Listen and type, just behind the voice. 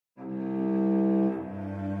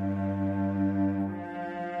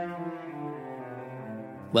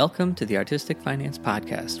Welcome to the Artistic Finance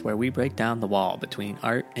Podcast, where we break down the wall between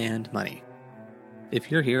art and money. If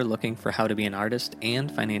you're here looking for how to be an artist and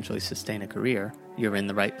financially sustain a career, you're in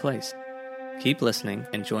the right place. Keep listening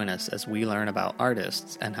and join us as we learn about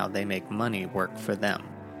artists and how they make money work for them.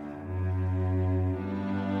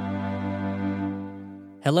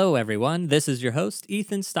 Hello, everyone. This is your host,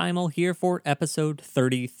 Ethan Steimel, here for episode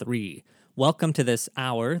 33. Welcome to this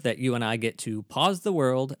hour that you and I get to pause the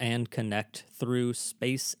world and connect through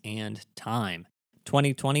space and time.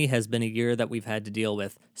 2020 has been a year that we've had to deal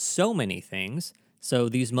with so many things, so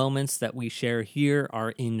these moments that we share here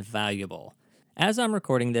are invaluable. As I'm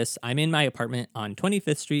recording this, I'm in my apartment on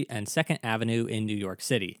 25th Street and 2nd Avenue in New York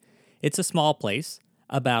City. It's a small place,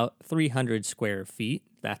 about 300 square feet,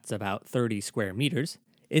 that's about 30 square meters.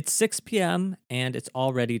 It's 6 p.m. and it's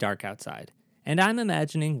already dark outside. And I'm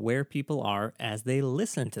imagining where people are as they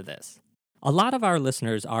listen to this. A lot of our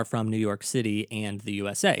listeners are from New York City and the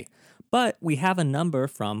USA, but we have a number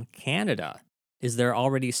from Canada. Is there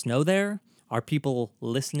already snow there? Are people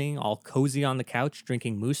listening all cozy on the couch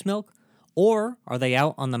drinking moose milk? Or are they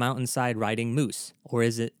out on the mountainside riding moose? Or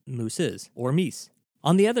is it mooses or meese?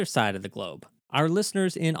 On the other side of the globe, our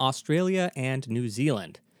listeners in Australia and New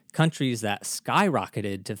Zealand, countries that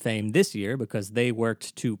skyrocketed to fame this year because they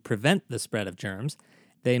worked to prevent the spread of germs.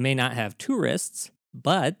 They may not have tourists,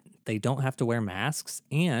 but they don't have to wear masks,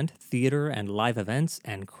 and theater and live events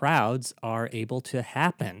and crowds are able to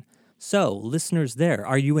happen. So, listeners there,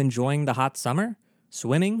 are you enjoying the hot summer?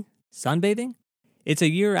 Swimming? Sunbathing? It's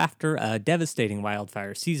a year after a devastating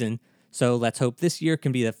wildfire season, so let's hope this year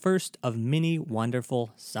can be the first of many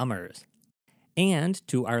wonderful summers. And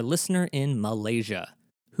to our listener in Malaysia,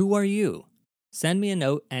 who are you? Send me a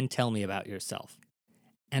note and tell me about yourself.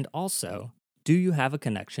 And also, do you have a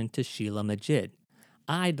connection to Sheila Majid?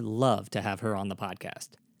 I'd love to have her on the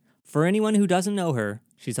podcast. For anyone who doesn't know her,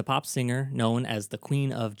 she's a pop singer known as the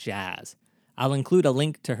Queen of Jazz. I'll include a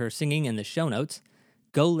link to her singing in the show notes.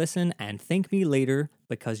 Go listen and thank me later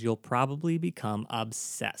because you'll probably become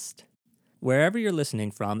obsessed. Wherever you're listening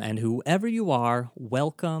from and whoever you are,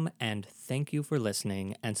 welcome and thank you for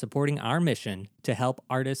listening and supporting our mission to help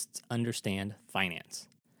artists understand finance.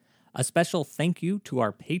 A special thank you to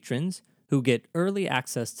our patrons who get early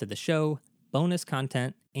access to the show, bonus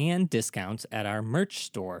content, and discounts at our merch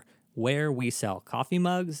store where we sell coffee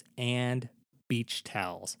mugs and beach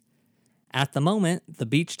towels. At the moment, the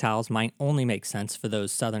beach towels might only make sense for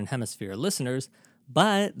those Southern Hemisphere listeners,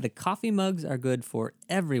 but the coffee mugs are good for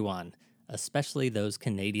everyone, especially those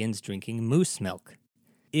Canadians drinking moose milk.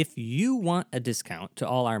 If you want a discount to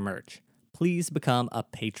all our merch, please become a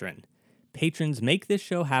patron. Patrons make this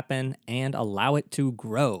show happen and allow it to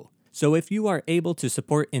grow. So if you are able to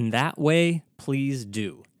support in that way, please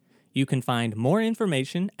do. You can find more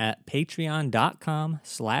information at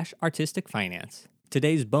patreon.com/artisticfinance.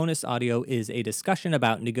 Today's bonus audio is a discussion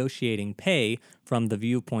about negotiating pay from the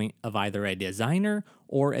viewpoint of either a designer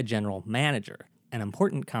or a general manager, an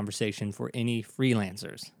important conversation for any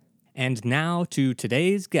freelancers. And now to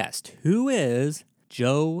today's guest, who is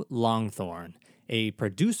Joe Longthorn, a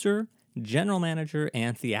producer, general manager,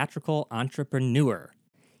 and theatrical entrepreneur.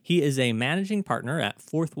 He is a managing partner at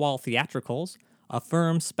Fourth Wall Theatricals, a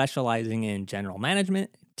firm specializing in general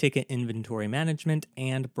management, ticket inventory management,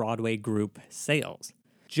 and Broadway group sales.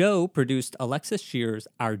 Joe produced Alexis Shear's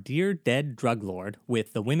Our Dear Dead Drug Lord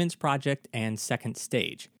with The Women's Project and Second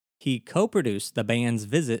Stage. He co-produced the band's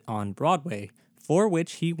visit on Broadway, for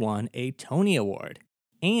which he won a Tony Award.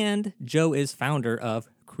 And Joe is founder of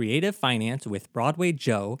Creative Finance with Broadway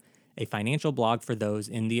Joe, a financial blog for those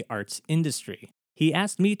in the arts industry. He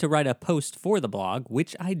asked me to write a post for the blog,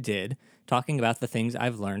 which I did, talking about the things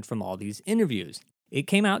I've learned from all these interviews. It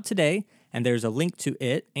came out today, and there's a link to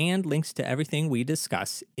it and links to everything we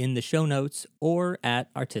discuss in the show notes or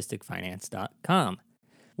at artisticfinance.com.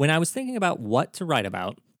 When I was thinking about what to write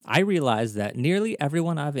about, I realized that nearly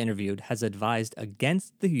everyone I've interviewed has advised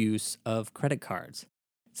against the use of credit cards.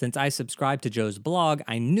 Since I subscribed to Joe's blog,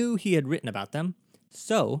 I knew he had written about them,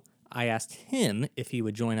 so I asked him if he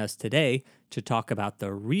would join us today to talk about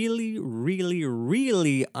the really, really,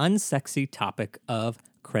 really unsexy topic of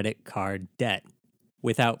credit card debt.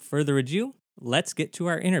 Without further ado, let's get to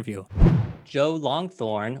our interview. Joe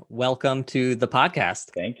Longthorn, welcome to the podcast.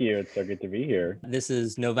 Thank you. It's so good to be here. This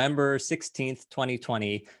is November 16th,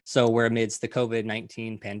 2020. So we're amidst the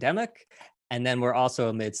COVID-19 pandemic, and then we're also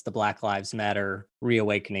amidst the Black Lives Matter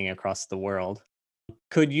reawakening across the world.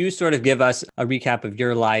 Could you sort of give us a recap of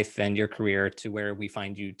your life and your career to where we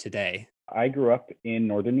find you today? I grew up in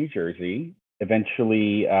northern New Jersey.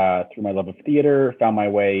 Eventually, through my love of theater, found my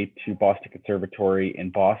way to Boston Conservatory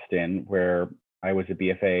in Boston, where I was a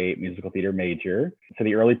BFA musical theater major. So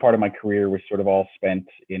the early part of my career was sort of all spent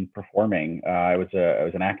in performing. I was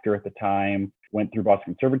an actor at the time, went through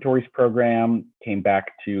Boston Conservatory's program, came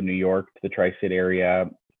back to New York, to the tri-state area,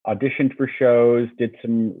 auditioned for shows, did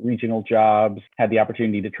some regional jobs, had the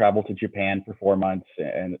opportunity to travel to Japan for 4 months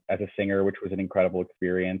and as a singer, which was an incredible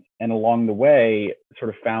experience. And along the way, sort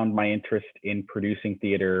of found my interest in producing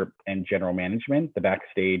theater and general management, the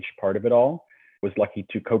backstage part of it all. Was lucky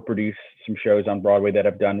to co-produce some shows on Broadway that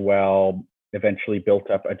have done well. Eventually built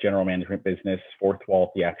up a general management business, Fourth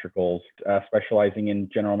Wall Theatricals, specializing in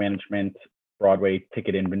general management, Broadway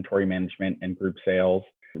ticket inventory management, and group sales.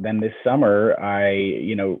 Then this summer,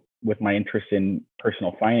 with my interest in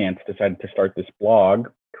personal finance, decided to start this blog,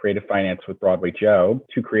 Creative Finance with Broadway Joe,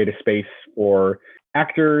 to create a space for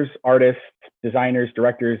actors, artists, designers,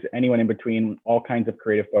 directors, anyone in between, all kinds of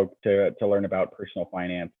creative folk to learn about personal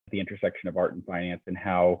finance, the intersection of art and finance, and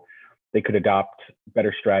how they could adopt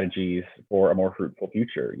better strategies for a more fruitful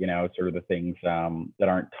future. Sort of the things that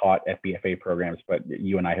aren't taught at BFA programs, but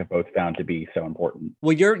you and I have both found to be so important.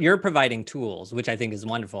 Well, you're providing tools, which I think is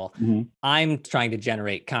wonderful. Mm-hmm. I'm trying to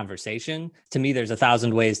generate conversation. To me, there's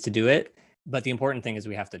 1,000 ways to do it, but the important thing is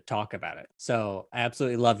we have to talk about it. So I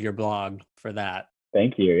absolutely love your blog for that.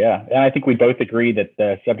 Thank you. Yeah. And I think we both agree that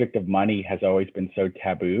the subject of money has always been so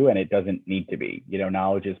taboo, and it doesn't need to be.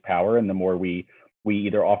 Knowledge is power. And the more we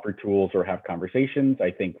either offer tools or have conversations, I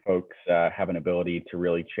think folks have an ability to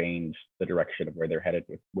really change the direction of where they're headed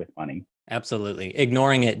with money. Absolutely.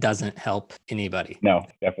 Ignoring it doesn't help anybody. No,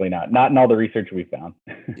 definitely not. Not in all the research we found.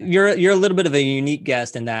 You're a little bit of a unique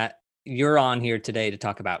guest in that you're on here today to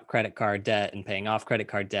talk about credit card debt and paying off credit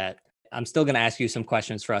card debt. I'm still going to ask you some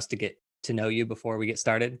questions for us to get to know you before we get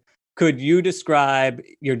started. Could you describe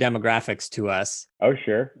your demographics to us? Oh,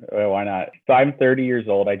 sure. Well, why not? So I'm 30 years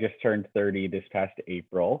old. I just turned 30 this past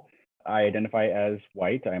April. I identify as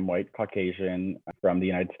white. I'm white Caucasian from the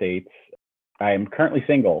United States. I'm currently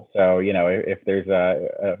single. So, if there's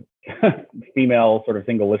a female sort of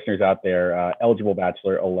single listeners out there, eligible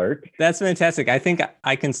bachelor alert. That's fantastic. I think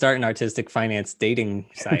I can start an artistic finance dating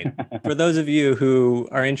site. For those of you who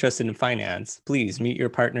are interested in finance, please meet your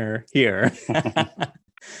partner here.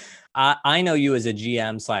 I know you as a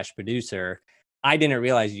GM/producer. I didn't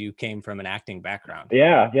realize you came from an acting background.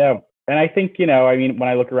 Yeah. And I think, when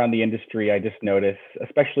I look around the industry, I just notice,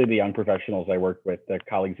 especially the young professionals I work with, the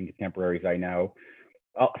colleagues and contemporaries I know,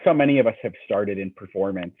 so many of us have started in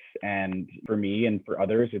performance. And for me and for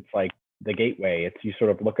others, it's like the gateway. It's you sort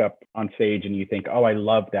of look up on stage and you think, oh, I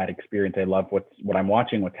love that experience. I love what I'm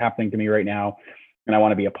watching, what's happening to me right now. And I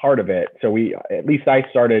want to be a part of it. So at least I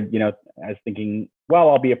started, as thinking, well,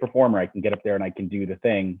 I'll be a performer. I can get up there and I can do the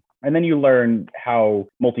thing. And then you learn how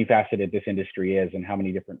multifaceted this industry is and how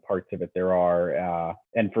many different parts of it there are.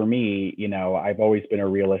 And for me, I've always been a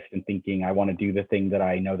realist in thinking I want to do the thing that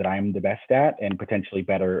I know that I'm the best at and potentially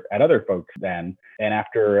better at other folks than. And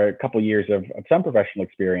after a couple of years of some professional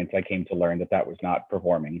experience, I came to learn that was not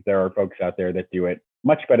performing. There are folks out there that do it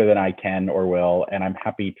much better than I can or will, and I'm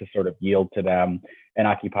happy to sort of yield to them and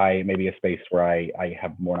occupy maybe a space where I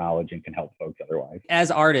have more knowledge and can help folks otherwise. As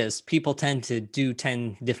artists, people tend to do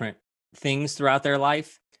 10 different things throughout their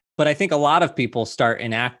life, but I think a lot of people start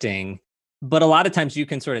in acting, but a lot of times you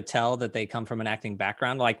can sort of tell that they come from an acting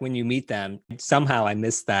background. Like when you meet them, somehow I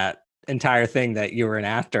missed that entire thing that you were an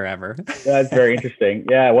actor ever. That's very interesting.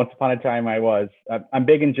 Yeah, once upon a time I was. I'm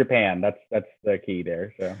big in Japan. That's the key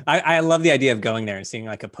there. So I love the idea of going there and seeing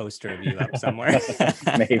like a poster of you up somewhere.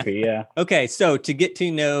 Maybe, yeah. Okay, so to get to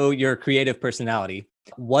know your creative personality,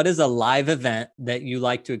 what is a live event that you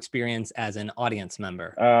like to experience as an audience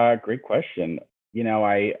member? Great question.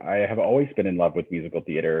 I have always been in love with musical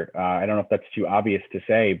theater. I don't know if that's too obvious to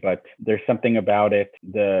say, but there's something about it,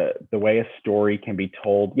 the way a story can be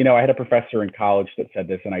told. I had a professor in college that said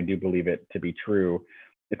this, and I do believe it to be true.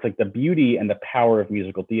 It's like the beauty and the power of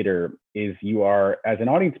musical theater is you are, as an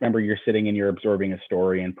audience member, you're sitting and you're absorbing a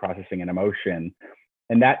story and processing an emotion.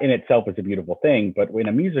 And that in itself is a beautiful thing. But in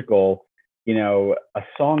a musical, a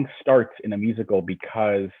song starts in a musical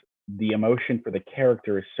because the emotion for the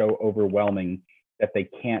character is so overwhelming that they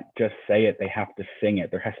can't just say it, they have to sing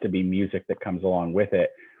it. There has to be music that comes along with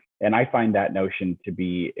it. And I find that notion to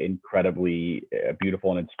be incredibly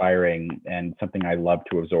beautiful and inspiring, and something I love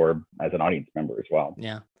to absorb as an audience member as well.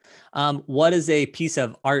 Yeah. What is a piece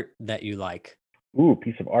of art that you like? Ooh,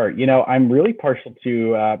 piece of art. I'm really partial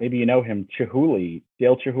to, maybe you know him, Chihuly.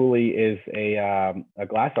 Dale Chihuly is a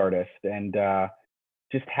glass artist, and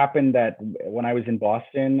just happened that when I was in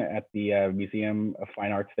Boston at the Museum of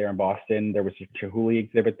Fine Arts there in Boston, there was a Chihuly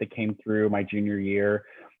exhibit that came through my junior year.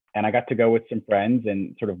 And I got to go with some friends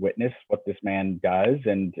and sort of witness what this man does.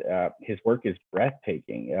 And his work is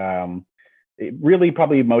breathtaking. Really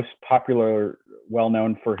probably most popular, well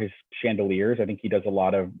known for his chandeliers. I think he does a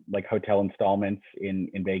lot of like hotel installments in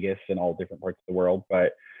Vegas and all different parts of the world,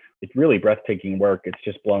 but it's really breathtaking work. It's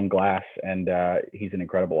just blown glass, and he's an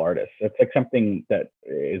incredible artist. It's like something that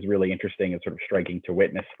is really interesting and sort of striking to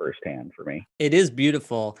witness firsthand for me. It is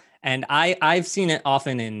beautiful. And I've seen it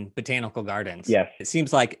often in botanical gardens. Yes. It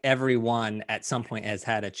seems like everyone at some point has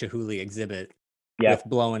had a Chihuly exhibit Yep. with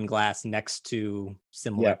blown glass next to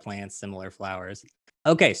similar Yep. plants, similar flowers.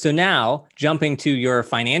 Okay, so now jumping to your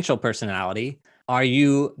financial personality, are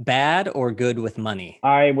you bad or good with money?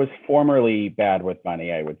 I was formerly bad with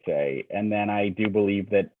money, I would say. And then I do believe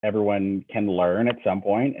that everyone can learn at some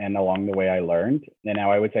point, and along the way I learned. And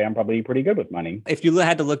now I would say I'm probably pretty good with money. If you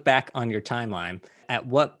had to look back on your timeline, at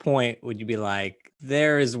what point would you be like,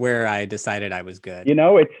 there is where I decided I was good? You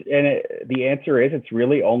know, the answer is it's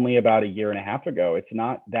really only about a year and a half ago. It's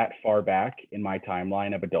not that far back in my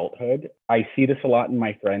timeline of adulthood. I see this a lot in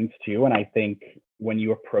my friends too. And I think when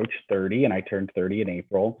you approach 30, and I turned 30 in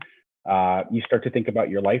April, you start to think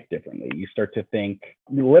about your life differently. You start to think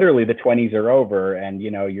literally the 20s are over, and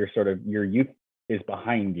you know, your youth is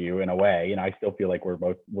behind you in a way. You know, I still feel like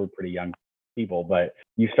we're pretty young people, but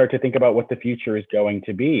you start to think about what the future is going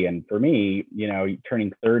to be. And for me, you know,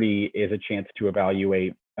 turning 30 is a chance to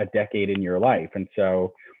evaluate a decade in your life. And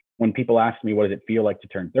so when people ask me, what does it feel like to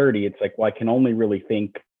turn 30? It's like, well, I can only really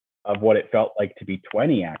think of what it felt like to be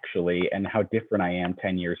 20 actually, and how different I am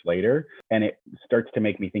 10 years later. And it starts to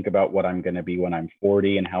make me think about what I'm going to be when I'm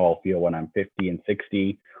 40 and how I'll feel when I'm 50 and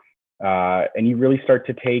 60. And you really start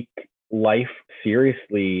to take life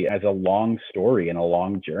seriously as a long story and a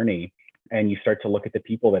long journey. And you start to look at the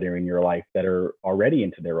people that are in your life that are already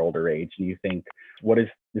into their older age, and you think, what is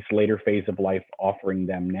this later phase of life offering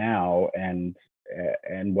them now? And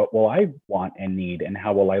what will I want and need, and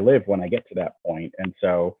how will I live when I get to that point? And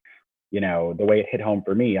so, you know, the way it hit home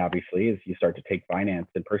for me, obviously, is you start to take finance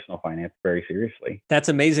and personal finance very seriously. That's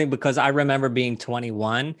amazing, because I remember being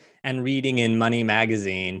 21 and reading in Money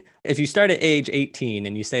Magazine, if you start at age 18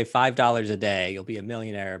 and you save $5 a day, you'll be a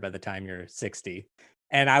millionaire by the time you're 60.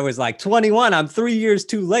 And I was like, 21, I'm 3 years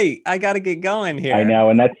too late. I got to get going here. I know.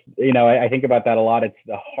 And that's, you know, I think about that a lot. It's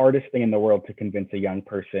the hardest thing in the world to convince a young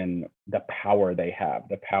person the power they have,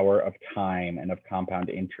 the power of time and of compound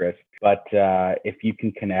interest. But if you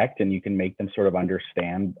can connect and you can make them sort of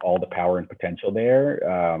understand all the power and potential there,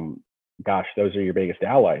 gosh, those are your biggest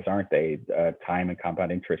allies, aren't they? Time and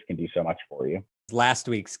compound interest can do so much for you. Last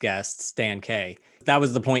week's guest, Stan Kay, that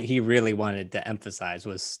was the point he really wanted to emphasize,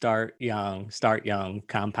 was start young,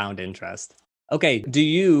 compound interest. Okay, do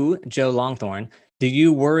you, Joe Longthorn, do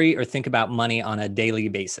you worry or think about money on a daily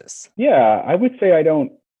basis? Yeah, I would say I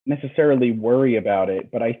don't necessarily worry about it,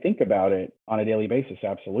 but I think about it on a daily basis,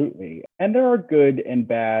 absolutely. And there are good and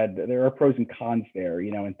bad, there are pros and cons there,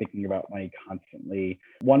 you know, in thinking about money constantly.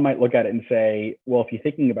 One might look at it and say, well, if you're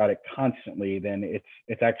thinking about it constantly, then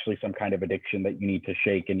it's actually some kind of addiction that you need to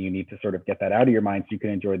shake, and you need to sort of get that out of your mind so you can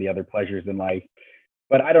enjoy the other pleasures in life.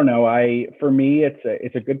 But I don't know, for me,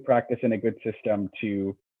 it's a good practice and a good system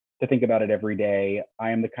to think about it every day.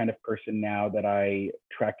 I am the kind of person now that I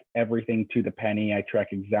track everything to the penny. I track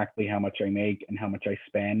exactly how much I make and how much I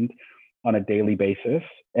spend on a daily basis.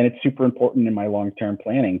 And it's super important in my long-term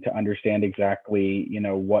planning to understand exactly, you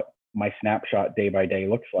know, what my snapshot day by day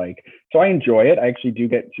looks like. So I enjoy it. I actually do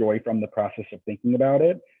get joy from the process of thinking about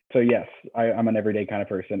it. So yes, I'm an everyday kind of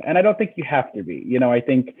person. And I don't think you have to be. You know, I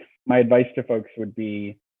think my advice to folks would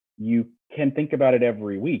be, you can think about it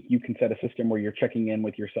every week. You can set a system where you're checking in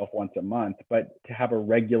with yourself once a month, but to have a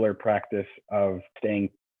regular practice of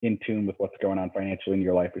staying in tune with what's going on financially in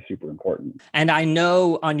your life is super important. And I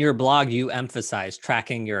know on your blog, you emphasize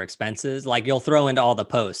tracking your expenses. Like, you'll throw into all the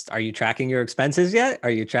posts, are you tracking your expenses yet?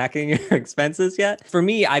 Are you tracking your expenses yet? For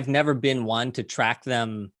me, I've never been one to track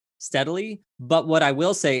them steadily. But what I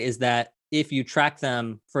will say is that if you track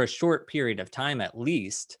them for a short period of time, at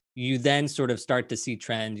least, you then sort of start to see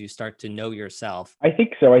trends. You start to know yourself. I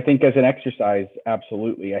think so. I think as an exercise,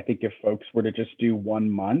 absolutely. I think if folks were to just do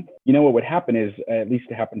 1 month, you know, what would happen is, at least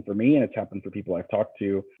it happened for me, and it's happened for people I've talked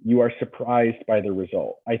to, you are surprised by the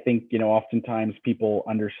result. I think, you know, oftentimes people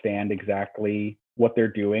understand exactly what they're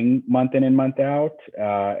doing month in and month out.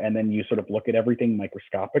 And then you sort of look at everything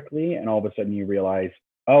microscopically, and all of a sudden you realize,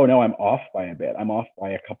 oh no, I'm off by a bit. I'm off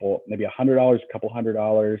by a couple, maybe $100, a couple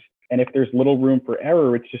 $100. And if there's little room for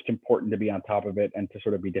error, it's just important to be on top of it and to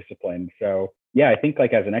sort of be disciplined. So yeah, I think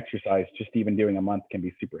like as an exercise, just even doing a month can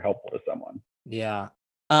be super helpful to someone. Yeah.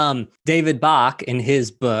 David Bach, in his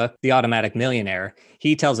book, The Automatic Millionaire,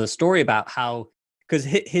 he tells a story about how, because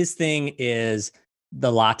his thing is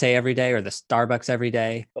the latte every day or the Starbucks every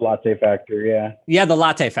day. The latte factor, yeah. Yeah, the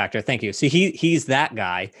latte factor. Thank you. So he's that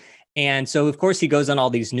guy. And so of course he goes on all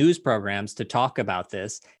these news programs to talk about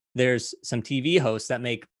this. There's some TV hosts that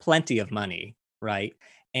make plenty of money, right?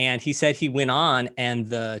 And he said he went on and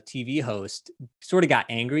the TV host sort of got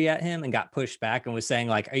angry at him and got pushed back and was saying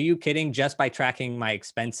like, "Are you kidding? Just by tracking my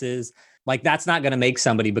expenses, like that's not going to make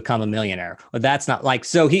somebody become a millionaire." Or that's not like,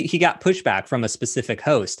 so he got pushback from a specific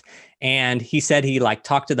host. And he said he like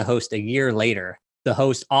talked to the host a year later. The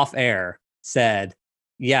host off air said,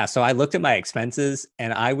 "Yeah, so I looked at my expenses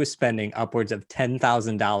and I was spending upwards of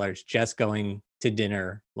 $10,000 just going to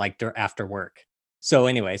dinner like after work." So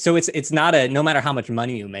anyway, so it's not no matter how much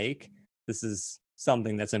money you make, this is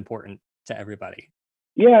something that's important to everybody.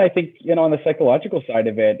 Yeah, I think, on the psychological side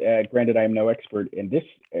of it, granted, I am no expert in this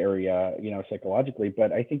area, psychologically,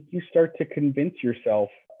 but I think you start to convince yourself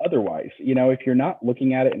otherwise. If you're not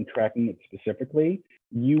looking at it and tracking it specifically,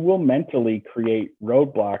 you will mentally create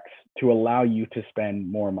roadblocks to allow you to spend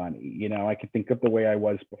more money. I can think of the way I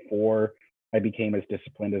was before I became as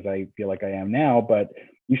disciplined as I feel like I am now, but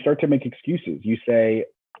you start to make excuses. You say,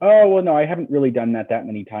 "Oh, well, no, I haven't really done that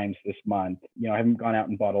many times this month. I haven't gone out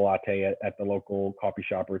and bought a latte at the local coffee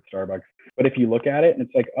shop or at Starbucks." But if you look at it and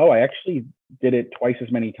it's like, "Oh, I actually did it twice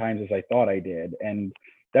as many times as I thought I did." And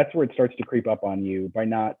that's where it starts to creep up on you by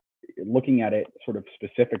not looking at it sort of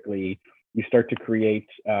specifically. You start to create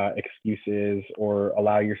excuses or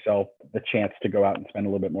allow yourself the chance to go out and spend a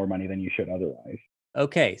little bit more money than you should otherwise.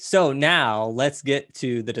 Okay, so now let's get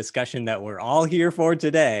to the discussion that we're all here for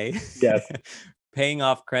today. Yes. Paying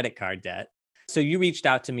off credit card debt. So you reached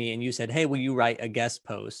out to me and you said, "Hey, will you write a guest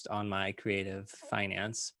post on my Creative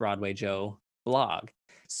Finance Broadway Joe blog?"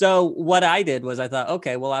 So what I did was I thought,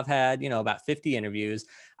 okay, well, I've had, about 50 interviews.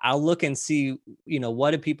 I'll look and see,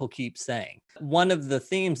 what do people keep saying? One of the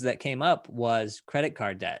themes that came up was credit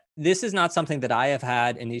card debt. This is not something that I have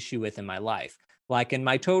had an issue with in my life. Like in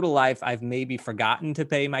my total life, I've maybe forgotten to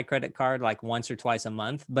pay my credit card like once or twice a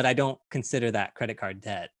month, but I don't consider that credit card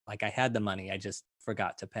debt. Like I had the money, I just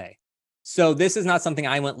forgot to pay. So this is not something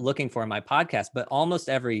I went looking for in my podcast, but almost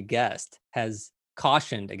every guest has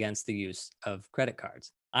cautioned against the use of credit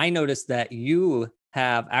cards. I noticed that you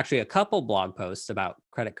have actually a couple blog posts about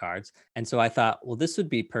credit cards. And so I thought, well, this would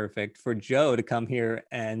be perfect for Joe to come here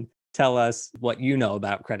and tell us what you know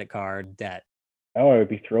about credit card debt. Oh, I would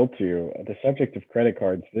be thrilled to. The subject of credit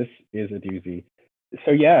cards, this is a doozy.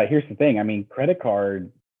 So yeah, here's the thing. I mean, credit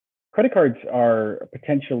cards are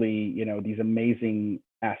potentially, these amazing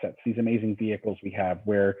assets, these amazing vehicles we have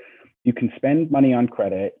where you can spend money on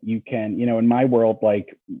credit. You can, in my world, like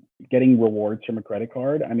getting rewards from a credit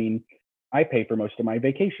card. I mean, I pay for most of my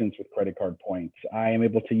vacations with credit card points. I am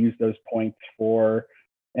able to use those points for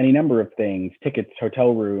any number of things: tickets,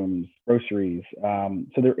 hotel rooms, groceries.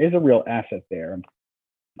 So there is a real asset there.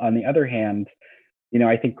 On the other hand,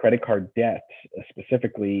 I think credit card debt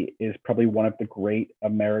specifically is probably one of the great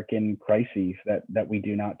American crises that we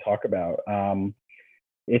do not talk about.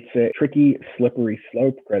 It's a tricky, slippery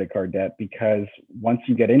slope, credit card debt, because once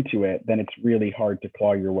you get into it, then it's really hard to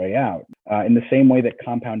claw your way out. In the same way that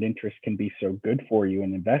compound interest can be so good for you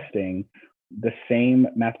in investing, the same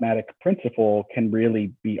mathematic principle can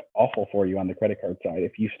really be awful for you on the credit card side.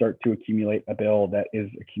 If you start to accumulate a bill that is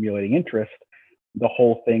accumulating interest, the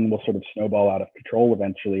whole thing will sort of snowball out of control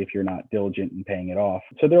eventually if you're not diligent in paying it off.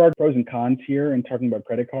 So there are pros and cons here in talking about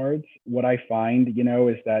credit cards. What I find,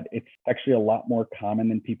 is that it's actually a lot more common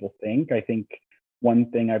than people think. I think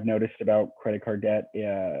one thing I've noticed about credit card debt,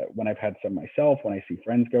 when I've had some myself, when I see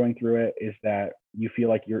friends going through it, is that you feel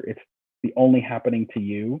like it's the only happening to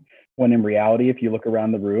you, when in reality, if you look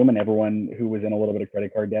around the room and everyone who was in a little bit of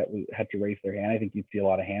credit card debt had to raise their hand, I think you'd see a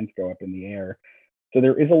lot of hands go up in the air. So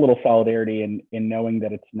there is a little solidarity in knowing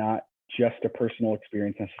that it's not just a personal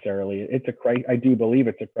experience necessarily. I do believe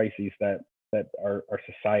it's a crisis that our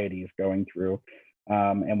society is going through,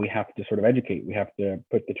 and we have to sort of educate. We have to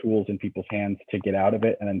put the tools in people's hands to get out of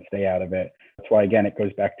it and then stay out of it. That's why, again, it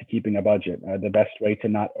goes back to keeping a budget. The best way to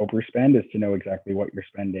not overspend is to know exactly what you're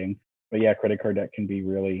spending. But yeah, credit card debt can be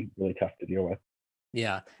really, really tough to deal with.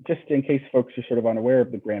 Yeah. Just in case folks are sort of unaware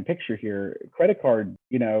of the grand picture here, credit card,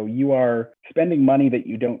 you are spending money that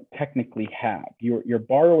you don't technically have. You're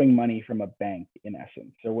borrowing money from a bank in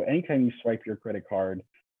essence. So anytime you swipe your credit card,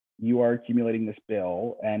 you are accumulating this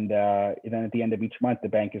bill, and then at the end of each month, the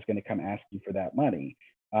bank is going to come ask you for that money.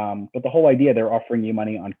 But the whole idea, they're offering you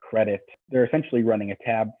money on credit. They're essentially running a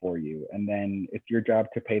tab for you, and then it's your job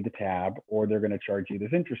to pay the tab, or they're going to charge you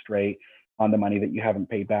this interest rate on the money that you haven't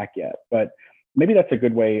paid back yet. But maybe that's a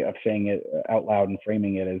good way of saying it out loud and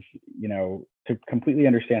framing it as, to completely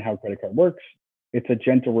understand how a credit card works. It's a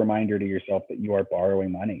gentle reminder to yourself that you are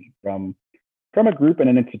borrowing money from a group and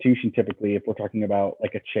an institution. Typically, if we're talking about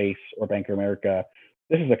like a Chase or Bank of America,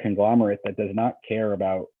 this is a conglomerate that does not care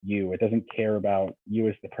about you. It doesn't care about you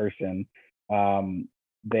as the person.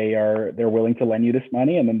 They're willing to lend you this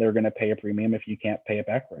money, and then they're going to pay a premium if you can't pay it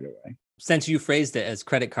back right away. Since you phrased it as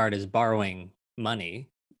credit card is borrowing money,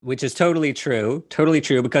 which is totally true,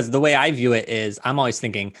 because the way I view it is I'm always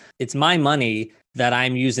thinking it's my money that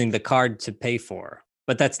I'm using the card to pay for,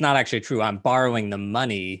 but that's not actually true. I'm borrowing the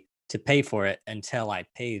money to pay for it until I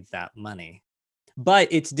pay that money. But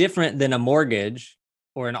it's different than a mortgage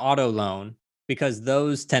or an auto loan because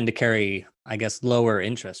those tend to carry, I guess, lower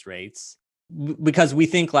interest rates because we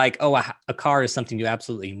think like, oh, a car is something you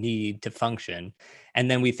absolutely need to function.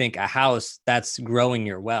 And then we think a house, that's growing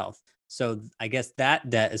your wealth. So I guess that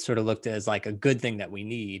debt is sort of looked at as like a good thing that we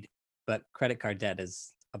need, but credit card debt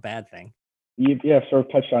is a bad thing. You've sort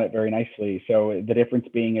of touched on it very nicely. So the difference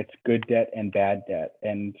being it's good debt and bad debt.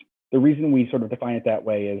 And the reason we sort of define it that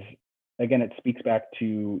way is, again, it speaks back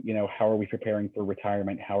to, how are we preparing for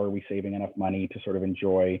retirement? How are we saving enough money to sort of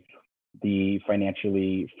enjoy the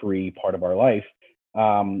financially free part of our life?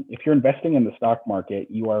 If you're investing in the stock market,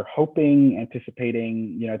 you are hoping,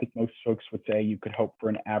 anticipating, I think most folks would say you could hope for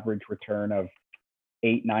an average return of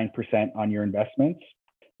 8-9% on your investments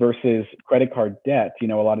versus credit card debt. A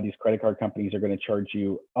lot of these credit card companies are going to charge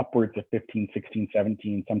you upwards of 15, 16,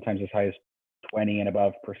 17, sometimes as high as 20 and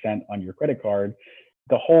above % on your credit card.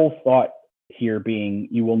 The whole thought here being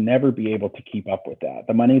you will never be able to keep up with that.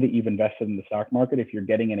 The money that you've invested in the stock market, if you're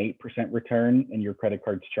getting an 8% return and your credit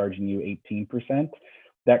card's charging you 18%,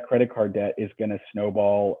 that credit card debt is going to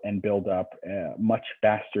snowball and build up much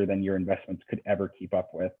faster than your investments could ever keep up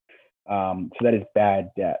with. So that is bad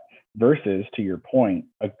debt. Versus, to your point,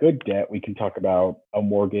 a good debt, we can talk about a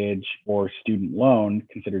mortgage or student loan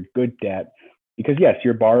considered good debt because, yes,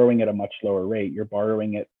 you're borrowing at a much lower rate. You're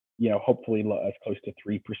borrowing at, hopefully as close to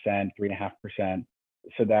 3%, 3.5%,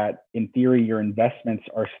 so that in theory, your investments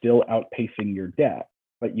are still outpacing your debt.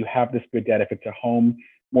 But you have this good debt. If it's a home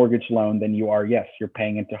mortgage loan, then you're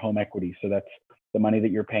paying into home equity. So that's the money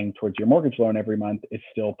that you're paying towards your mortgage loan every month is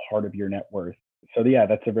still part of your net worth. So yeah,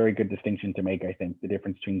 that's a very good distinction to make, I think, the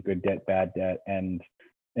difference between good debt, bad debt, and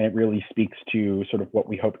it really speaks to sort of what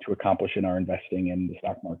we hope to accomplish in our investing in the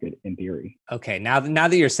stock market in theory. Okay, now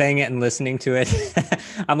that you're saying it and listening to it,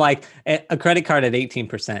 I'm like, a credit card at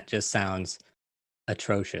 18% just sounds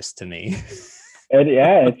atrocious to me. And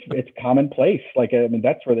yeah, it's commonplace. Like, I mean,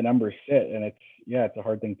 that's where the numbers sit, and it's a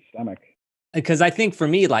hard thing to stomach. Because I think for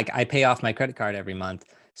me, like I pay off my credit card every month,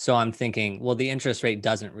 so I'm thinking, well, the interest rate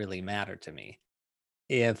doesn't really matter to me.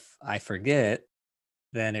 If I forget,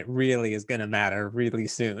 then it really is going to matter really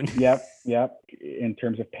soon. Yep. In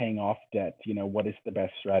terms of paying off debt, what is the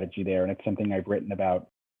best strategy there? And it's something I've written about.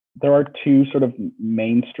 There are two sort of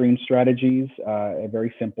mainstream strategies. A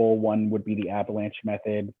very simple one would be the avalanche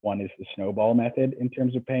method. One is the snowball method in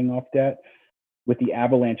terms of paying off debt. With the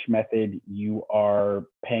avalanche method, you are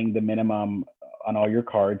paying the minimum on all your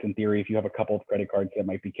cards. In theory, if you have a couple of credit cards that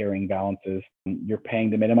might be carrying balances, you're paying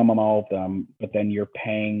the minimum on all of them, but then you're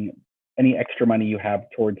paying any extra money you have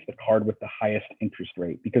towards the card with the highest interest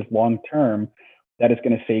rate, because long term, that is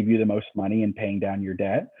going to save you the most money in paying down your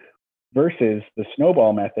debt. Versus the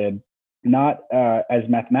snowball method, not as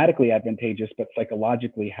mathematically advantageous, but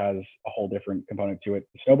psychologically has a whole different component to it.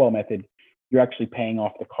 The snowball method, you're actually paying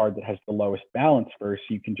off the card that has the lowest balance first.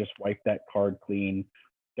 So you can just wipe that card clean,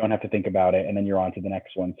 don't have to think about it, and then you're on to the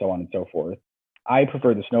next one, so on and so forth. I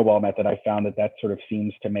prefer the snowball method. I found that sort of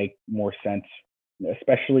seems to make more sense,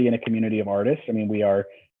 especially in a community of artists. I mean, we are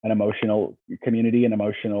an emotional community, an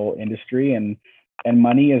emotional industry, and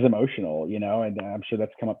money is emotional, and I'm sure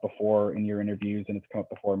that's come up before in your interviews and it's come up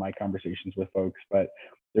before in my conversations with folks, but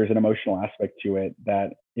there's an emotional aspect to it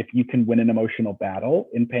that if you can win an emotional battle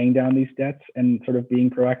in paying down these debts and sort of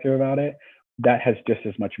being proactive about it, that has just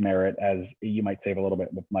as much merit as you might save a little bit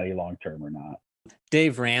of money long term or not.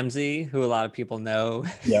 Dave Ramsey, who a lot of people know.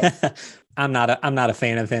 Yep. I'm not a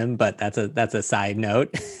fan of him, but that's a side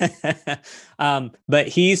note. But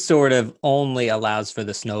he sort of only allows for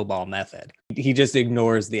the snowball method. He just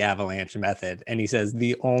ignores the avalanche method, and he says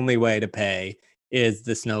the only way to pay is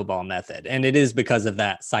the snowball method. And it is because of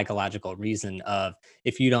that psychological reason of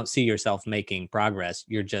if you don't see yourself making progress,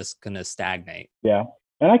 you're just going to stagnate. Yeah.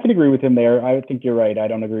 And I can agree with him there. I think you're right. I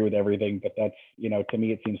don't agree with everything, but that's, to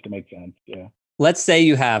me, it seems to make sense. Yeah. Let's say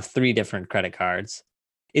you have 3 different credit cards.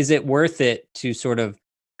 Is it worth it to sort of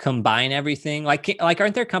combine everything? Like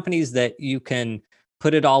aren't there companies that you can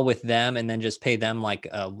put it all with them and then just pay them like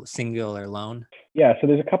a singular loan? Yeah, so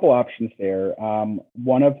there's a couple options there.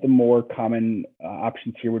 One of the more common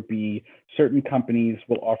options here would be certain companies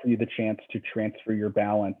will offer you the chance to transfer your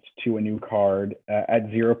balance to a new card at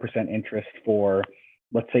 0% interest for,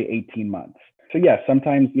 let's say, 18 months. So yeah,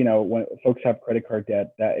 sometimes, when folks have credit card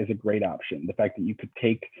debt, that is a great option. The fact that you could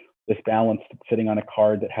take this balance that's sitting on a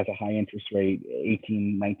card that has a high interest rate,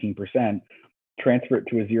 18, 19%, transfer it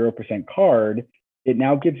to a 0% card, it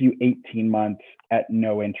now gives you 18 months at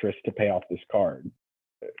no interest to pay off this card.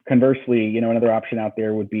 Conversely, another option out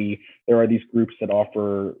there would be there are these groups that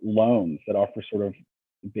offer loans that offer sort of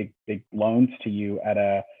big loans to you at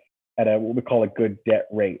a what we call a good debt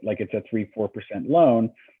rate, like it's a 3-4%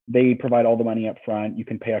 loan. They provide all the money up front. You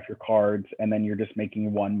can pay off your cards, and then you're just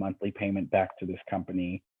making one monthly payment back to this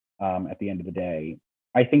company at the end of the day.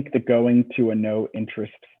 I think that going to a no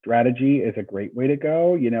interest strategy is a great way to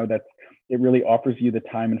go. It really offers you the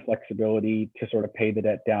time and flexibility to sort of pay the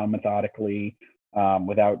debt down methodically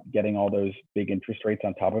without getting all those big interest rates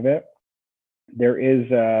on top of it. There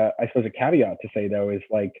is, I suppose, a caveat to say, though, is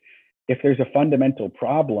like if there's a fundamental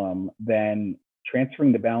problem, then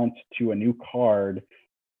transferring the balance to a new card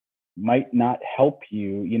might not help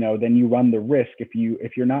you. Then you run the risk if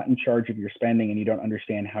you're not in charge of your spending and you don't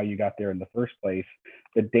understand how you got there in the first place.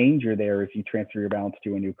 The danger there is you transfer your balance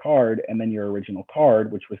to a new card, and then your original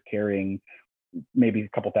card, which was carrying maybe a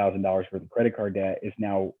couple $1,000s worth of credit card debt, is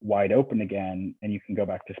now wide open again, and you can go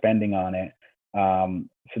back to spending on it.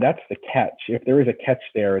 So that's the catch. If there is a catch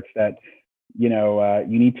there, it's that you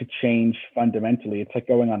need to change fundamentally. It's like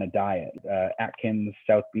going on a diet, Atkins,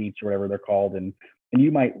 South Beach, or whatever they're called, and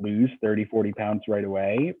you might lose 30, 40 pounds right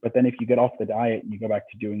away. But then if you get off the diet and you go back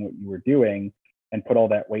to doing what you were doing and put all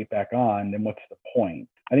that weight back on, then what's the point?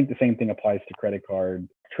 I think the same thing applies to credit card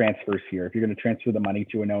transfers here. If you're going to transfer the money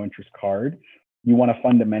to a no interest card, you want to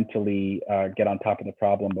fundamentally get on top of the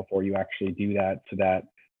problem before you actually do that, so that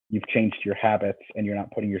you've changed your habits and you're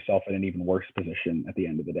not putting yourself in an even worse position at the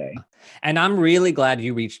end of the day. And I'm really glad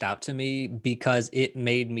you reached out to me because it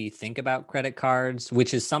made me think about credit cards,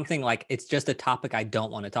 which is something like it's just a topic I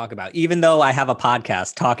don't want to talk about, even though I have a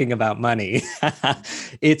podcast talking about money.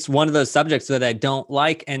 It's one of those subjects that I don't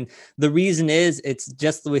like. And the reason is it's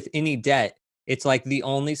just with any debt, it's like the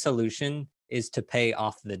only solution is to pay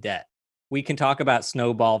off the debt. We can talk about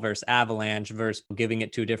snowball versus avalanche versus giving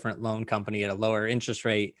it to a different loan company at a lower interest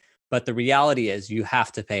rate. But the reality is you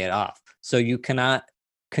have to pay it off. So you cannot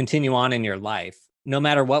continue on in your life. No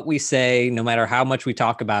matter what we say, no matter how much we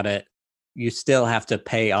talk about it, you still have to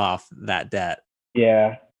pay off that debt.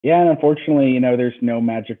 Yeah. Yeah. And unfortunately, there's no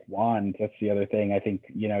magic wand. That's the other thing. I think,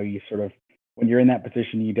 you sort of, when you're in that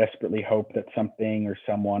position, you desperately hope that something or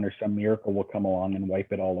someone or some miracle will come along and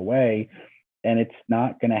wipe it all away. And it's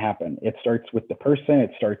not going to happen. It starts with the person,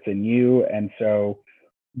 it starts in you. And so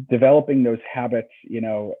developing those habits,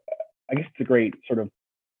 I guess it's a great sort of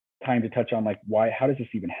time to touch on, like, how does this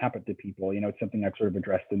even happen to people? It's something I've sort of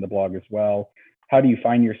addressed in the blog as well. How do you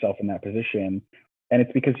find yourself in that position? And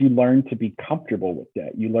it's because you learn to be comfortable with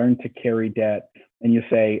debt. You learn to carry debt, and you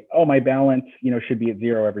say, oh, my balance, should be at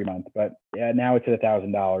zero every month, but yeah, now it's at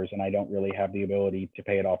 $1,000 and I don't really have the ability to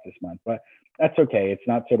pay it off this month, but that's okay. It's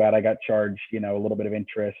not so bad. I got charged, a little bit of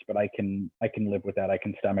interest, but I can live with that. I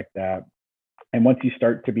can stomach that. And once you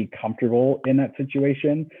start to be comfortable in that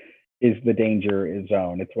situation, is the danger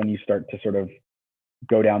zone. It's when you start to sort of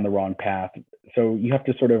go down the wrong path. So you have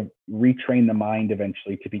to sort of retrain the mind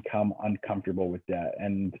eventually to become uncomfortable with debt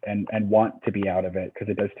and want to be out of it, because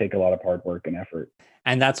it does take a lot of hard work and effort.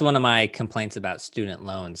 And that's one of my complaints about student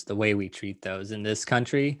loans, the way we treat those in this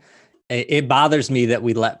country. It bothers me that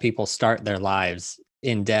we let people start their lives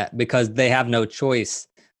in debt because they have no choice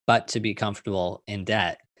but to be comfortable in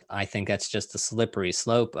debt. I think that's just a slippery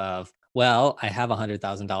slope of, well, I have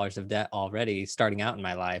 $100,000 of debt already starting out in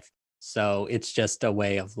my life. So it's just a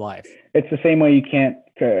way of life. It's the same way you can't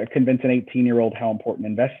convince an 18-year-old how important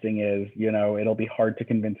investing is. It'll be hard to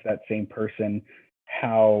convince that same person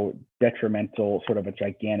how detrimental sort of a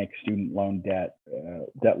gigantic student loan debt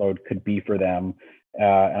load could be for them.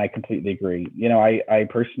 And I completely agree. I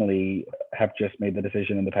personally have just made the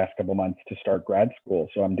decision in the past couple of months to start grad school.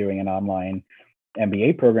 So I'm doing an online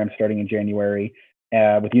MBA program starting in January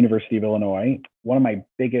with the University of Illinois. One of my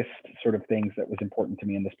biggest sort of things that was important to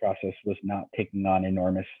me in this process was not taking on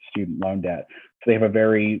enormous student loan debt. So they have a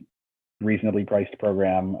very reasonably priced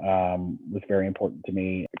program. Was very important to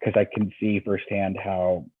me because I can see firsthand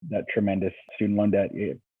how that tremendous student loan debt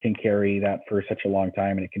can carry that for such a long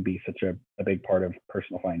time, and it can be such a big part of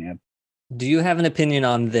personal finance. Do you have an opinion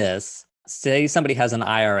on this? Say somebody has an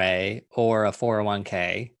IRA or a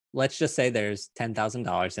 401k. Let's just say there's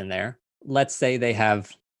 $10,000 in there. Let's say they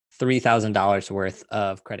have $3,000 worth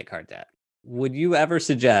of credit card debt. Would you ever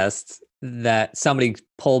suggest that somebody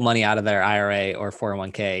pull money out of their IRA or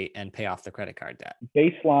 401k and pay off the credit card debt?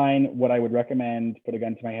 Baseline, what I would recommend, put a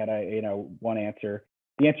gun to my head, one answer.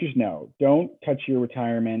 The answer is no. Don't touch your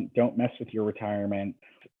retirement. Don't mess with your retirement.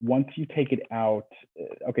 Once you take it out,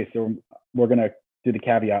 okay, so we're going to do the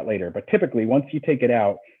caveat later, but typically once you take it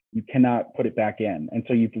out, you cannot put it back in. And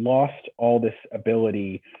so you've lost all this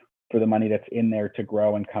ability for the money that's in there to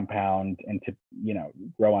grow and compound and to,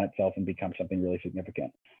 grow on itself and become something really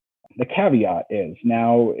significant. The caveat is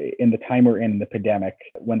now in the time we're in the pandemic,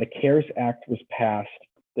 when the CARES Act was passed,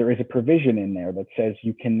 there is a provision in there that says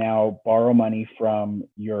you can now borrow money from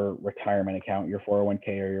your retirement account, your 401k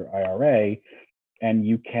or your IRA, and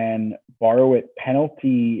you can borrow it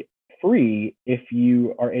penalty free if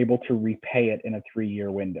you are able to repay it in a 3-year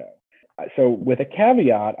window. So with a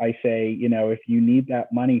caveat, I say, if you need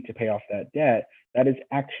that money to pay off that debt, that is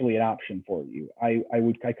actually an option for you.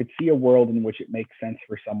 I could see a world in which it makes sense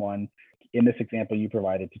for someone, in this example you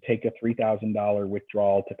provided, to take a $3,000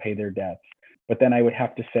 withdrawal to pay their debts. But then I would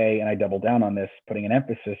have to say, and I double down on this, putting an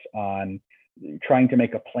emphasis on trying to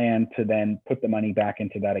make a plan to then put the money back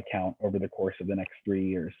into that account over the course of the next 3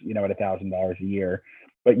 years, at $1,000 a year.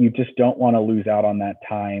 But you just don't want to lose out on that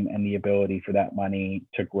time and the ability for that money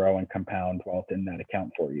to grow and compound while it's in that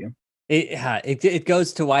account for you. It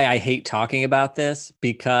goes to why I hate talking about this,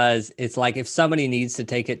 because it's like if somebody needs to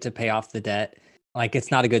take it to pay off the debt, like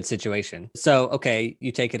it's not a good situation. So, okay,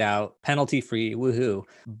 you take it out, penalty free, woohoo.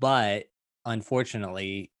 But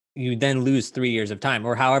unfortunately, you then lose 3 years of time,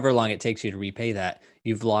 or however long it takes you to repay that.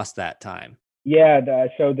 You've lost that time. Yeah.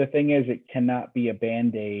 So the thing is, it cannot be a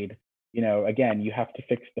Band-Aid. Again, you have to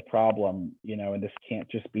fix the problem, and this can't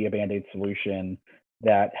just be a Band-Aid solution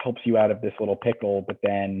that helps you out of this little pickle. But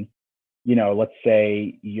then, let's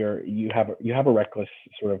say you have a reckless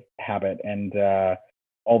sort of habit, and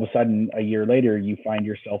all of a sudden a year later you find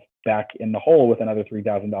yourself back in the hole with another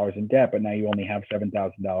 $3,000 in debt, but now you only have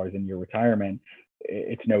 $7,000 in your retirement.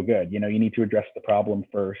 It's no good. You need to address the problem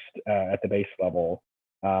first at the base level.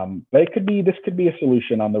 But this could be a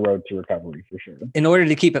solution on the road to recovery for sure. In order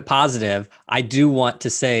to keep it positive, I do want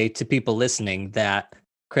to say to people listening that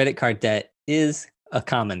credit card debt is a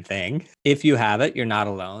common thing. If you have it, you're not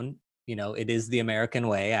alone. It is the American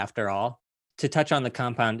way after all. To touch on the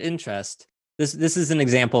compound interest, this is an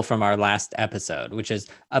example from our last episode, which is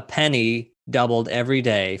a penny doubled every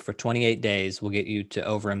day for 28 days will get you to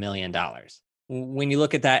over $1 million. When you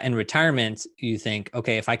look at that in retirement, you think,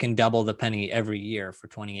 okay, if I can double the penny every year for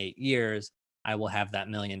 28 years, I will have that $1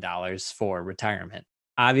 million for retirement.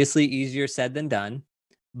 Obviously, easier said than done,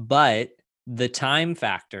 but the time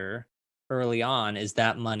factor early on is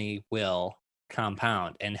that money will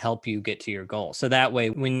compound and help you get to your goal. So that way,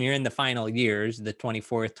 when you're in the final years, the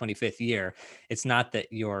 24th, 25th year, it's not that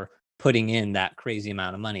you're putting in that crazy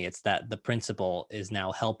amount of money. It's that the principal is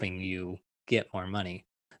now helping you get more money.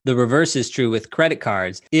 The reverse is true with credit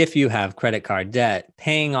cards. If you have credit card debt,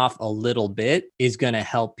 paying off a little bit is going to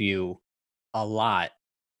help you a lot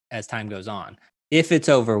as time goes on. If it's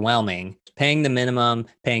overwhelming, paying the minimum,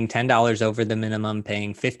 paying $10 over the minimum,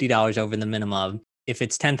 paying $50 over the minimum, if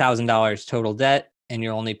it's $10,000 total debt and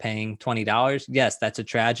you're only paying $20, yes, that's a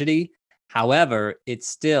tragedy. However, it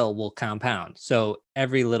still will compound. So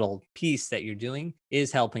every little piece that you're doing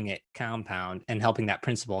is helping it compound and helping that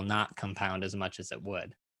principal not compound as much as it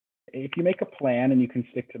would. If you make a plan and you can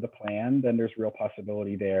stick to the plan, then there's real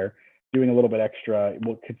possibility there. Doing a little bit extra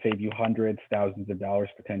could save you hundreds, thousands of dollars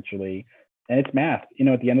potentially. And it's math.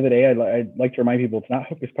 At the end of the day, I'd like to remind people it's not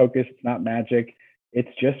hocus pocus, it's not magic. It's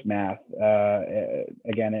just math.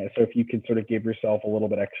 Again, so if you can sort of give yourself a little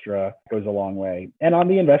bit extra, it goes a long way. And on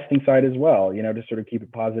the investing side as well, to sort of keep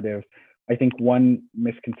it positive, I think one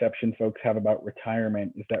misconception folks have about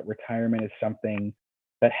retirement is that retirement is something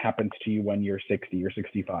that happens to you when you're 60 or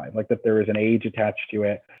 65, like that there is an age attached to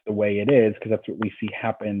it the way it is, because that's what we see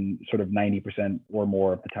happen sort of 90% or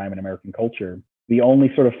more of the time in American culture. The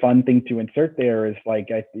only sort of fun thing to insert there is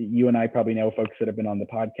you and I probably know folks that have been on the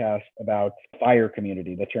podcast about FIRE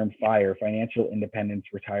community, the term FIRE, financial independence,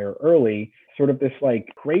 retire early, sort of this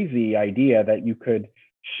crazy idea that you could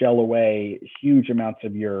shell away huge amounts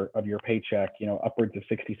of your paycheck, upwards of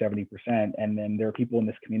 60-70%. And then there are people in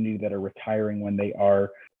this community that are retiring when they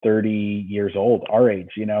are 30 years old, our age,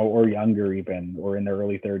 or younger even, or in their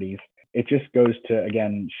early 30s. It just goes to,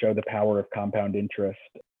 again, show the power of compound interest,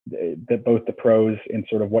 that both the pros in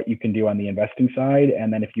sort of what you can do on the investing side,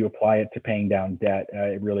 and then if you apply it to paying down debt,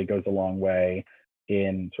 it really goes a long way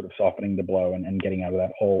in sort of softening the blow and getting out of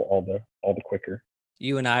that hole all the quicker.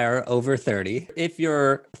 You and I are over 30. If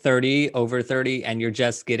you're 30, over 30, and you're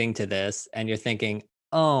just getting to this and you're thinking,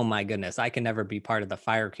 oh my goodness, I can never be part of the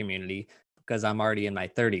fire community because I'm already in my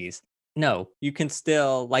 30s. No, you can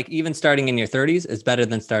still, like, even starting in your 30s is better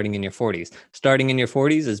than starting in your 40s. Starting in your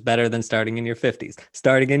 40s is better than starting in your 50s.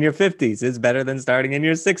 Starting in your 50s is better than starting in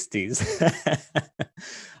your 60s.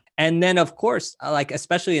 And then, of course, like,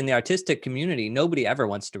 especially in the artistic community, nobody ever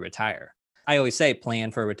wants to retire. I always say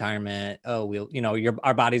plan for retirement. Oh,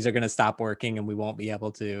 our bodies are going to stop working and we won't be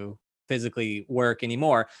able to physically work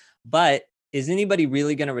anymore. But is anybody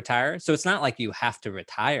really going to retire? So it's not like you have to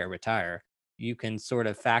retire. You can sort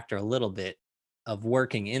of factor a little bit of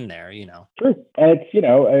working in there. True. And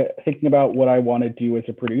it's, thinking about what I want to do as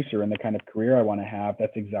a producer and the kind of career I want to have,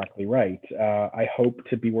 that's exactly right. I hope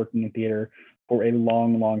to be working in theater for a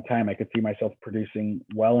long, long time. I could see myself producing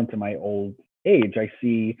well into my old age. I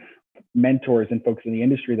see mentors and folks in the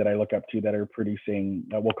industry that I look up to that are producing,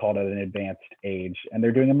 we'll call it an advanced age, and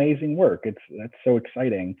they're doing amazing work. That's so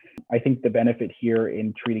exciting. I think the benefit here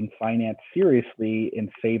in treating finance seriously, in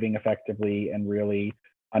saving effectively, and really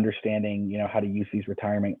understanding, how to use these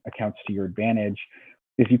retirement accounts to your advantage,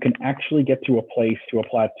 is you can actually get to a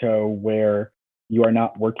plateau where you are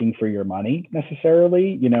not working for your money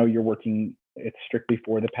necessarily. You're working, it's strictly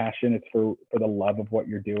for the passion, it's for the love of what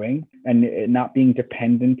you're doing, and it not being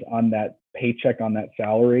dependent on that paycheck, on that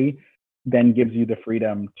salary, then gives you the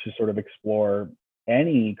freedom to sort of explore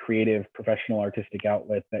any creative, professional, artistic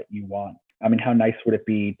outlet that you want. I mean, how nice would it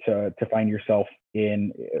be to find yourself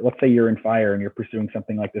in, let's say you're in fire and you're pursuing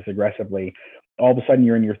something like this aggressively. All of a sudden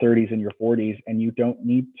you're in your 30s and your 40s and you don't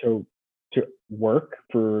need to work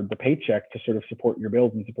for the paycheck to sort of support your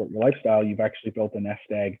bills and support your lifestyle. You've actually built a nest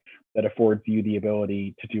egg that affords you the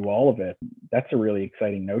ability to do all of it. That's a really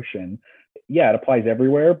exciting notion. Yeah, it applies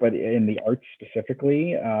everywhere, but in the arts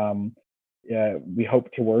specifically, we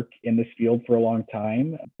hope to work in this field for a long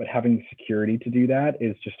time, but having the security to do that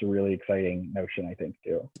is just a really exciting notion, I think,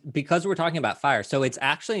 too. Because we're talking about fire, so it's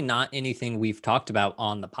actually not anything we've talked about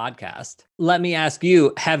on the podcast. Let me ask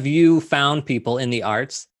you, have you found people in the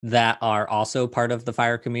arts that are also part of the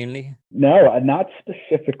fire community? No, not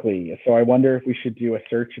specifically. So I wonder if we should do a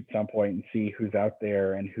search at some point and see who's out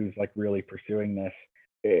there and who's like really pursuing this.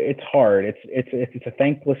 It's hard. It's a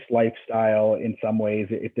thankless lifestyle in some ways.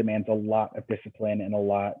 It demands a lot of discipline and a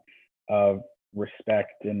lot of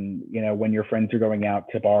respect. And when your friends are going out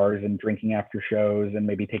to bars and drinking after shows and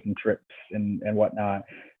maybe taking trips and whatnot,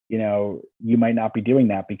 you might not be doing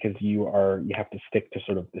that because you have to stick to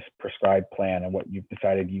sort of this prescribed plan and what you've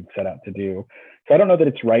decided you've set out to do. So I don't know that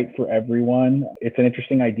it's right for everyone. It's an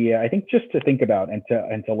interesting idea, I think, just to think about and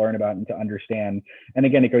to learn about and to understand. And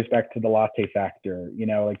again, it goes back to the latte factor.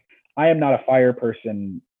 Like, I am not a fire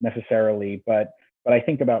person necessarily, but I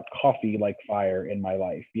think about coffee like fire in my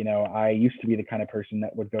life. I used to be the kind of person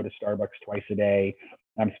that would go to Starbucks twice a day.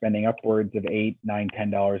 I'm spending upwards of $8, $9,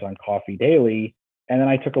 $10 on coffee daily. And then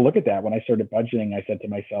I took a look at that when I started budgeting. I said to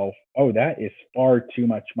myself, oh, that is far too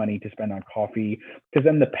much money to spend on coffee. Because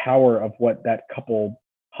then the power of what that couple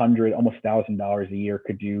hundred, almost $1,000 a year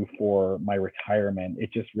could do for my retirement, it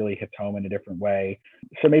just really hits home in a different way.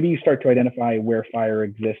 So maybe you start to identify where fire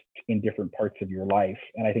exists in different parts of your life.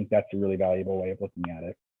 And I think that's a really valuable way of looking at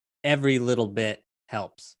it. Every little bit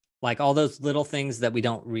helps. Like all those little things that we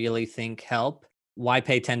don't really think help. Why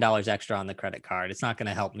pay $10 extra on the credit card? It's not going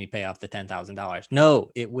to help me pay off the $10,000.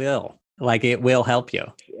 No, it will. Like, it will help you.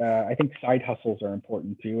 I think side hustles are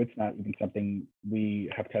important too. It's not even something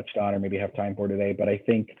we have touched on or maybe have time for today, but I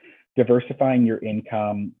think diversifying your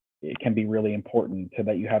income, it can be really important so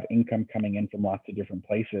that you have income coming in from lots of different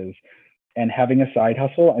places. And having a side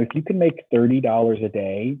hustle, if you can make $30 a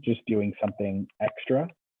day just doing something extra,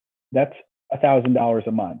 that's $1,000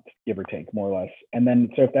 a month, give or take, more or less. And then,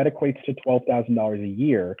 so if that equates to $12,000 a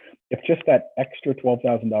year, if just that extra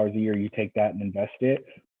 $12,000 a year, you take that and invest it,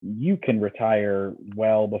 you can retire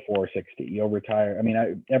well before 60. You'll retire. I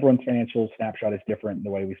mean, everyone's financial snapshot is different in the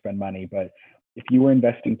way we spend money, but if you were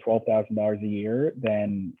investing $12,000 a year,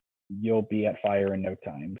 then you'll be at fire in no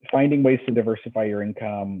time. Finding ways to diversify your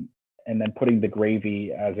income and then putting the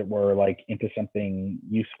gravy, as it were, like into something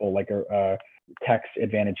useful, like a tax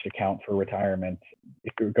advantaged account for retirement,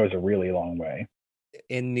 it goes a really long way.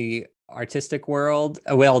 In the artistic world,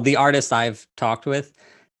 well, the artists I've talked with,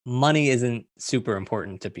 money isn't super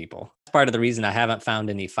important to people. That's part of the reason I haven't found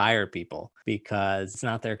any fire people, because it's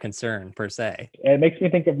not their concern per se. It makes me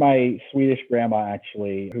think of my Swedish grandma,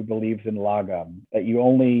 actually, who believes in lagom, that you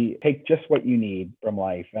only take just what you need from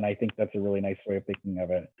life. And I think that's a really nice way of thinking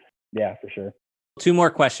of it. Yeah, for sure. 2 more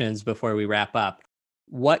questions before we wrap up.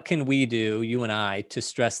 what can we do, you and I, to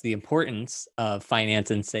stress the importance of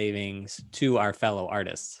finance and savings to our fellow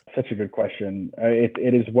artists? Such a good question.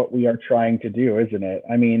 It is what we are trying to do, isn't it?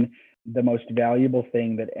 I mean, the most valuable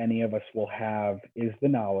thing that any of us will have is the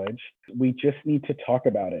knowledge. We just need to talk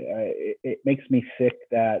about it. It makes me sick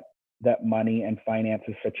that money and finance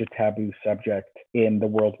is such a taboo subject in the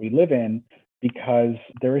world we live in, because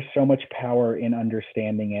there is so much power in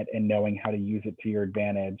understanding it and knowing how to use it to your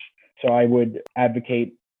advantage. So I would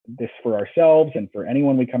advocate this for ourselves and for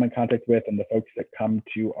anyone we come in contact with, and the folks that come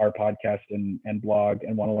to our podcast and blog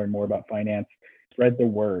and want to learn more about finance. Spread the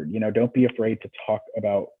word. Don't be afraid to talk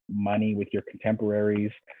about money with your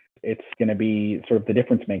contemporaries. It's going to be sort of the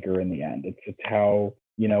difference maker in the end. It's how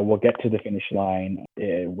we'll get to the finish line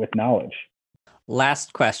with knowledge.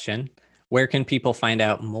 Last question. Where can people find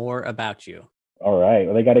out more about you? All right.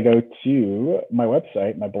 Well, they got to go to my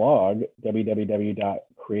website, my blog,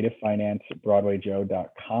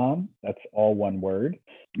 www.creativefinance.broadwayjoe.com. That's all one word.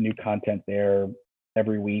 New content there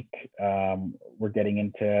every week. We're getting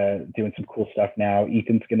into doing some cool stuff now.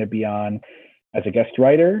 Ethan's going to be on as a guest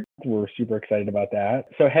writer. We're super excited about that.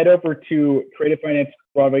 So head over to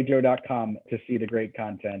creativefinance.broadwayjoe.com to see the great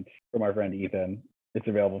content from our friend Ethan. It's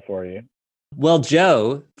available for you. Well,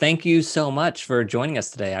 Joe, thank you so much for joining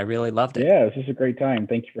us today. I really loved it. Yeah, this is a great time.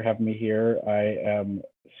 Thank you for having me here. I am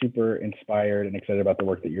super inspired and excited about the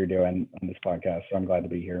work that you're doing on this podcast. So I'm glad to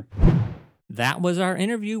be here. That was our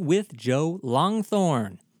interview with Joe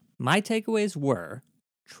Longthorn. My takeaways were: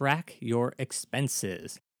 track your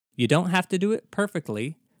expenses. You don't have to do it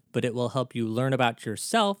perfectly, but it will help you learn about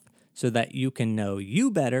yourself so that you can know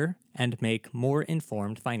you better and make more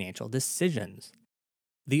informed financial decisions.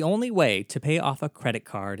 The only way to pay off a credit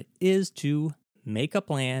card is to make a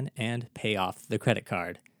plan and pay off the credit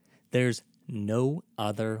card. There's no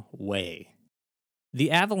other way.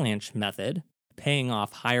 The avalanche method, paying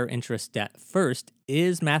off higher interest debt first,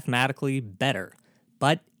 is mathematically better,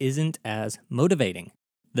 but isn't as motivating.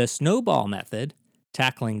 The snowball method,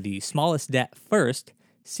 tackling the smallest debt first,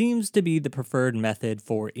 seems to be the preferred method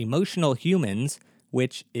for emotional humans,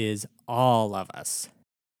 which is all of us.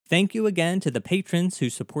 Thank you again to the patrons who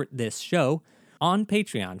support this show. On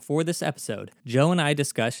Patreon for this episode, Joe and I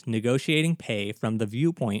discussed negotiating pay from the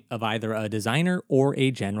viewpoint of either a designer or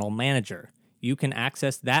a general manager. You can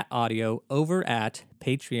access that audio over at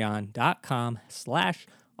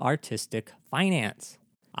patreon.com/artisticfinance.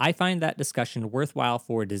 I find that discussion worthwhile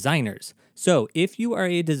for designers. So if you are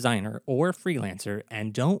a designer or freelancer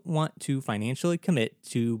and don't want to financially commit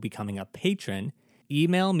to becoming a patron,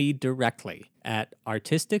 email me directly at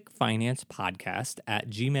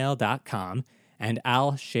artisticfinancepodcast@gmail.com and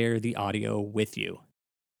I'll share the audio with you.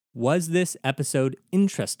 Was this episode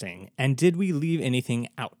interesting, and did we leave anything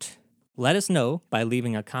out? Let us know by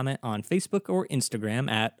leaving a comment on Facebook or Instagram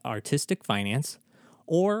at Artistic Finance,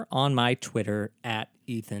 or on my Twitter at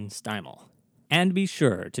Ethan Steimel. And be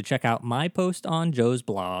sure to check out my post on Joe's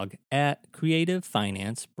blog at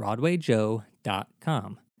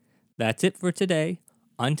creativefinanceBroadwayJoe.com. That's it for today.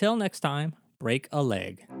 Until next time, break a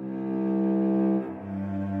leg.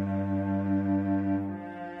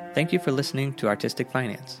 Thank you for listening to Artistic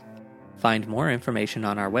Finance. Find more information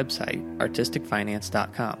on our website,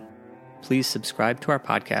 artisticfinance.com. Please subscribe to our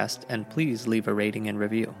podcast and please leave a rating and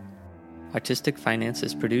review. Artistic Finance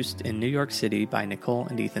is produced in New York City by Nicole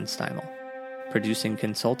and Ethan Steimel. Producing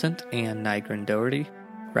consultant Ann Nygren Doherty.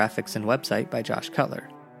 Graphics and website by Josh Cutler.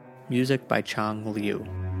 Music by Chang Liu.